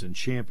games and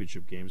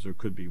championship games, there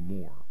could be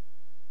more.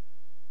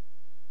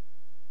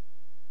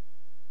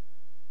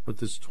 But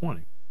there's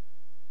 20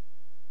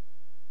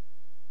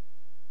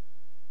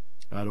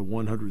 out of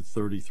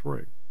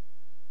 133.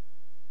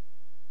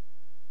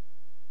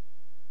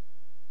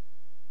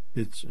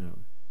 It's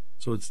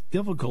so it's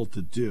difficult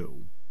to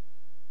do.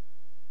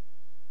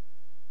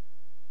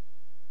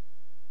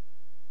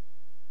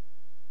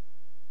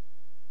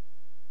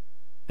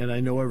 And I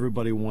know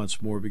everybody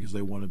wants more because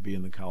they want to be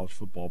in the college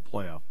football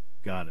playoff.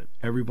 Got it.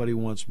 Everybody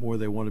wants more.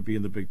 They want to be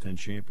in the Big Ten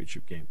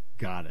championship game.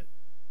 Got it.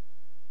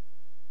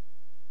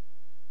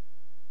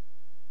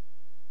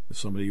 As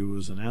somebody who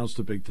has announced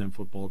a Big Ten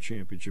football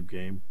championship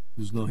game,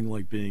 there's nothing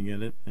like being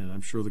in it, and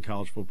I'm sure the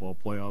college football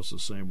playoffs the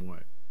same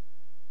way.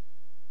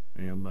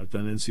 And I've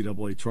done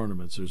NCAA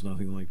tournaments. There's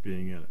nothing like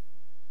being in it.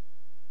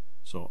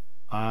 So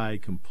I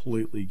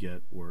completely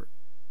get where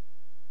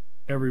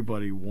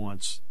everybody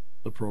wants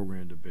the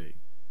program to be.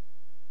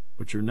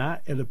 But you're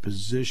not at a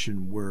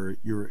position where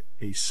you're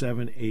a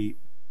 7, 8,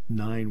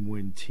 9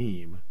 win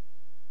team.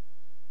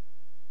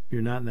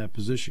 You're not in that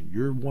position.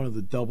 You're one of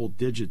the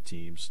double-digit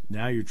teams.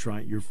 Now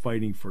you're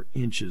fighting for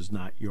inches,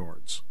 not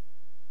yards.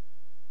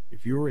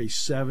 If you're a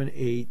 7,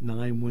 8,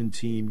 9 win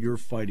team, you're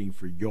fighting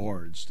for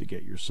yards to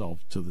get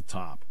yourself to the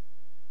top.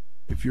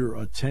 If you're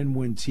a 10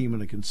 win team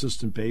on a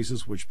consistent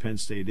basis, which Penn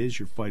State is,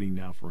 you're fighting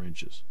now for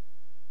inches.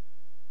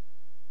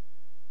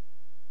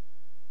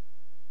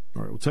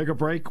 All right, we'll take a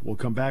break. We'll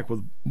come back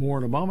with more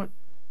in a moment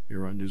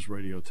here on News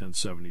Radio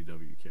 1070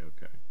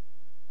 WKOK.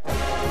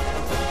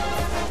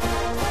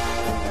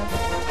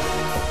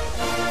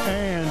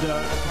 And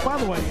by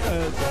the way,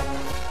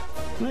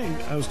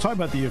 I was talking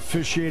about the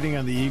officiating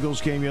on the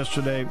Eagles game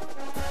yesterday.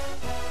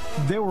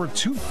 There were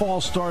 2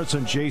 false starts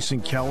on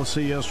Jason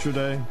Kelce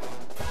yesterday.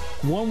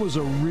 One was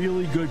a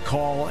really good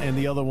call, and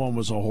the other one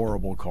was a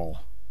horrible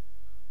call.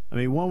 I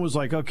mean, one was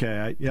like,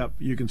 okay, yep,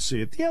 you can see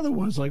it. The other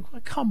one's like,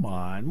 well, come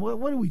on,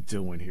 what are we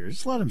doing here?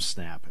 Just let him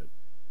snap it.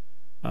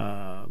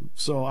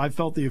 So I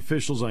felt the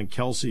officials on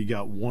Kelce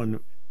got one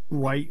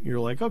right.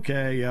 You're like,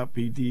 okay, yep,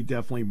 he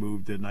definitely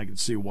moved it, and I can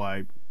see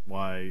why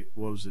what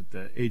was it,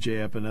 A.J.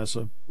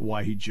 Epinesa,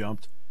 why he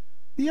jumped.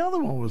 The other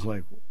one was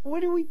like,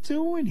 what are we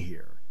doing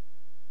here?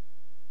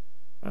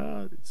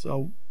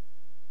 So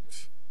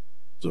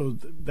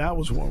that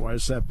was one where I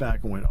sat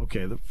back and went,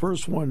 okay, the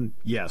first one,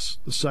 yes.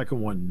 The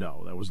second one,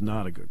 no. That was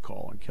not a good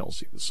call on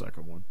Kelce, the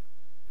second one.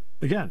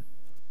 Again,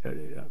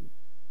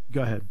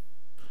 go ahead.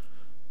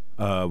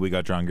 We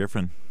got John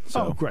Griffin.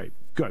 So. Oh, great.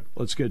 Good.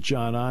 Let's get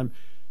John on.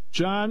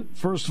 John,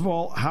 first of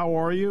all, how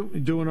are you? You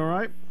doing all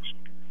right?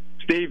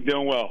 Steve,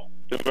 doing well.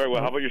 Doing very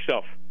well. How about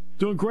yourself?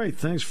 Doing great.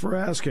 Thanks for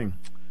asking.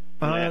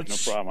 No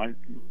problem. I'm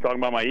talking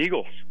about my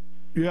Eagles.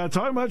 Yeah,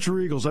 talking about your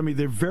Eagles. I mean,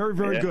 they're very,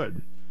 very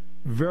good.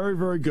 Very,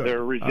 very good.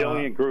 They're a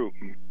resilient group.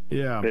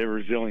 Yeah. They're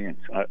resilient.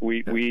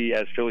 We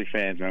as Philly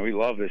fans, man, we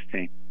love this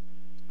team.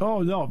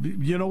 Oh, no.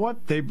 You know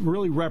what? They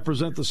really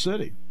represent the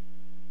city.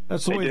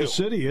 That's the way the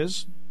city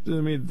is. I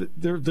mean,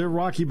 they're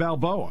Rocky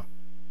Balboa.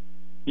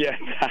 Yeah.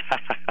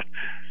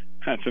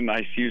 That's a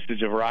nice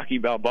usage of Rocky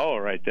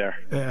Balboa right there.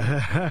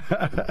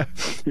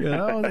 You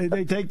know,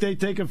 they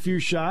take a few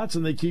shots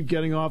and they keep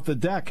getting off the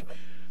deck.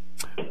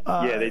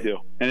 Yeah, they do.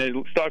 And it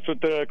starts with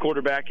the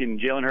quarterback, and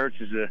Jalen Hurts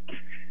is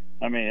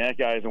that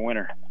guy is a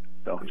winner.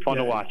 So it's fun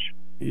to watch.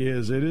 He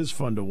is. It is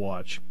fun to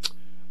watch.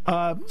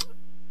 I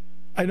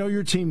know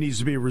your team needs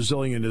to be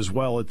resilient as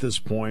well at this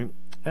point.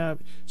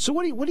 So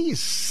what do you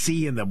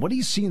see in them? What do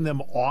you see in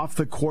them off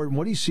the court, and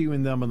what do you see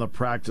in them on the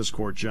practice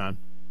court, John?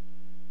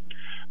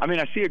 I mean,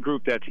 I see a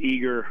group that's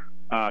eager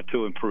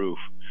to improve.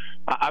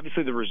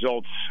 Obviously, the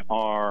results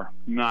are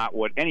not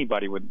what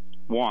anybody would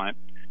want.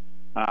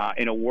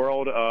 In a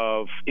world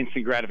of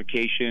instant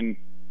gratification,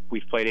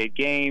 we've played 8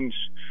 games.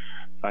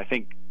 I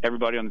think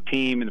everybody on the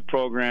team and the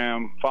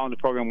program, following the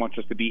program, wants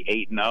us to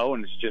be 8-0,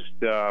 and it's just,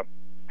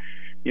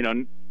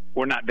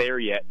 we're not there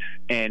yet.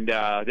 And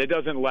that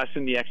doesn't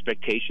lessen the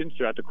expectations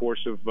throughout the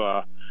course of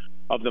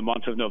the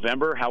month of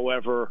November.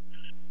 However,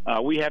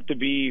 we have to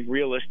be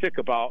realistic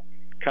about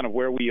kind of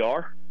where we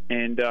are.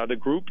 And the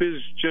group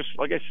is just,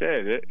 like I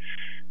said,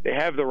 they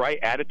have the right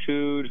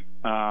attitude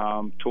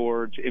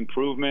towards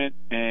improvement.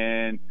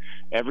 And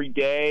every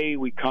day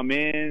we come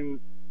in,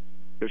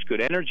 there's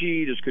good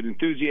energy, there's good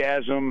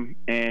enthusiasm,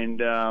 and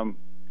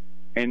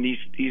these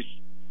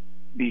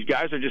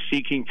guys are just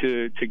seeking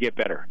to get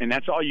better. And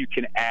that's all you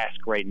can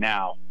ask right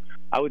now.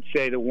 I would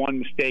say the one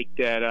mistake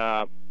that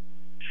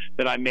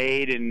I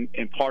made,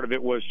 and part of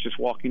it was just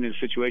walking into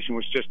the situation,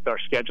 was just our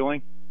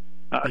scheduling.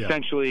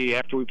 Essentially,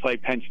 after we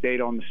played Penn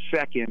State on the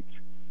 2nd,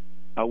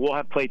 we'll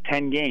have played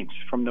 10 games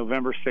from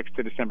November 6th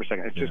to December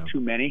 2nd. It's just too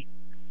many,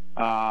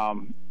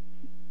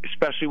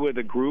 especially with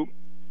a group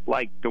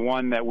like the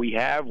one that we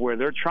have, where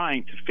they're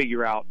trying to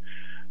figure out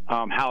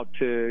how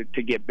to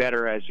get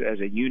better as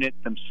a unit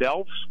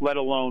themselves, let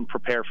alone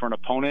prepare for an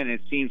opponent. And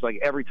it seems like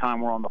every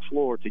time we're on the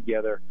floor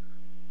together,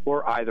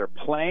 we're either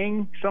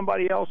playing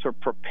somebody else or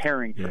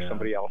preparing for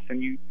somebody else.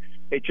 And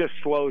it just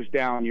slows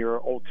down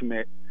your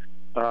ultimate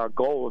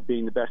goal of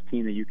being the best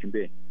team that you can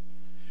be.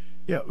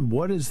 Yeah,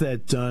 what has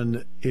that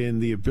done in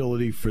the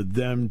ability for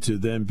them to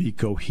then be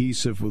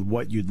cohesive with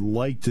what you'd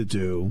like to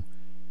do?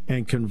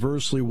 And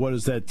conversely, what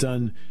has that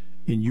done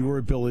in your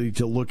ability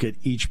to look at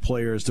each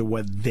player as to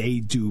what they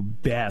do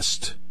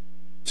best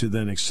to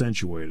then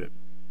accentuate it?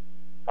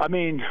 I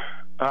mean,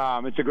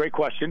 it's a great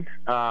question.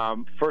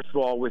 First of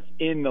all,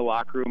 within the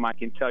locker room, I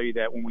can tell you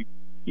that when we,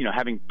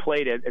 having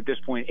played at this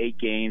point 8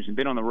 games and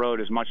been on the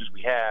road as much as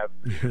we have,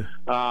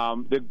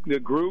 the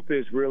group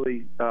is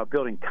really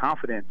building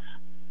confidence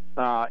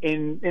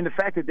in the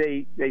fact that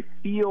they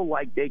feel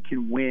like they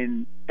can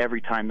win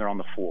every time they're on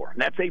the floor.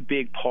 And that's a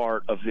big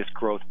part of this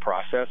growth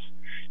process,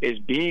 is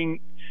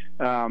being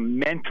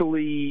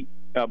mentally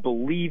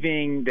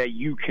believing that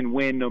you can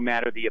win no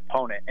matter the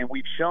opponent. And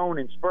we've shown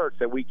in spurts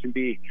that we can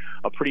be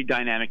a pretty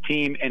dynamic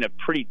team and a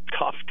pretty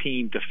tough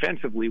team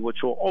defensively, which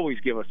will always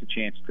give us a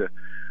chance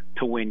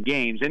to win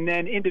games. And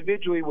then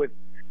individually, with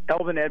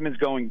Elvin Edmonds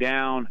going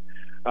down,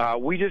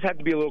 we just have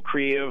to be a little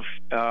creative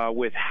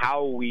with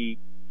how we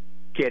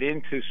get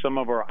into some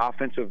of our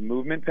offensive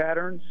movement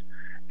patterns.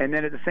 And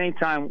then at the same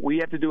time, we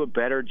have to do a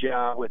better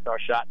job with our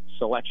shot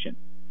selection.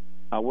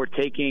 We're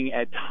taking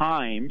at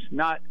times,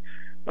 not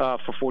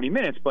for 40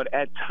 minutes, but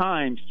at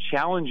times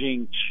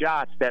challenging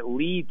shots that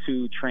lead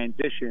to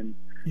transition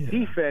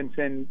defense.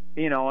 And,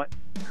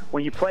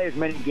 when you play as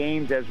many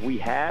games as we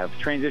have,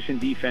 transition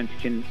defense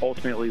can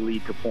ultimately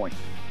lead to points.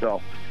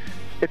 So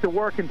it's a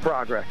work in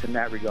progress in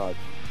that regard.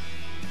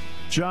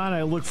 John,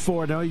 I look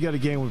forward. I know you got a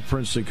game with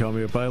Princeton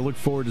coming up, but I look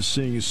forward to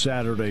seeing you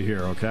Saturday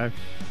here, okay?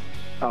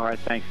 All right.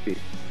 Thanks,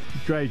 Steve.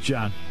 Great,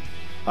 John.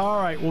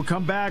 All right, we'll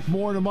come back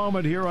more in a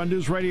moment here on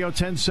News Radio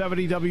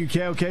 1070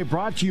 WKOK,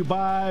 brought to you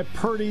by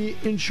Purdy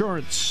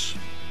Insurance.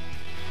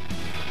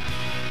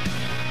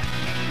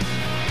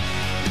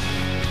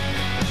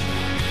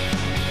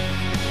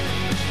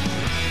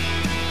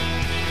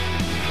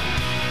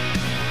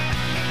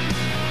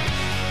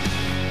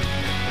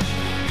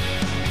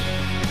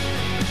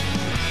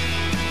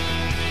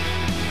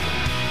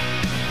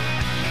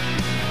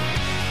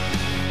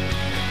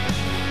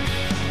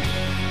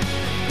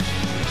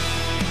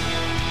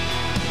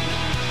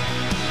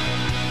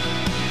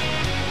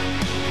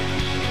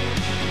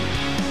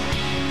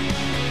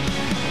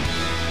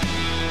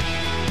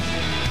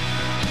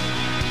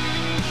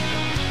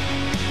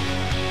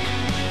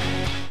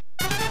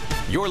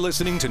 You're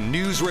listening to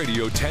News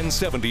Radio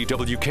 1070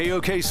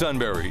 WKOK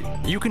Sunbury.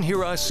 You can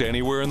hear us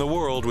anywhere in the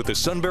world with the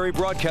Sunbury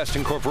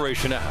Broadcasting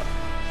Corporation app.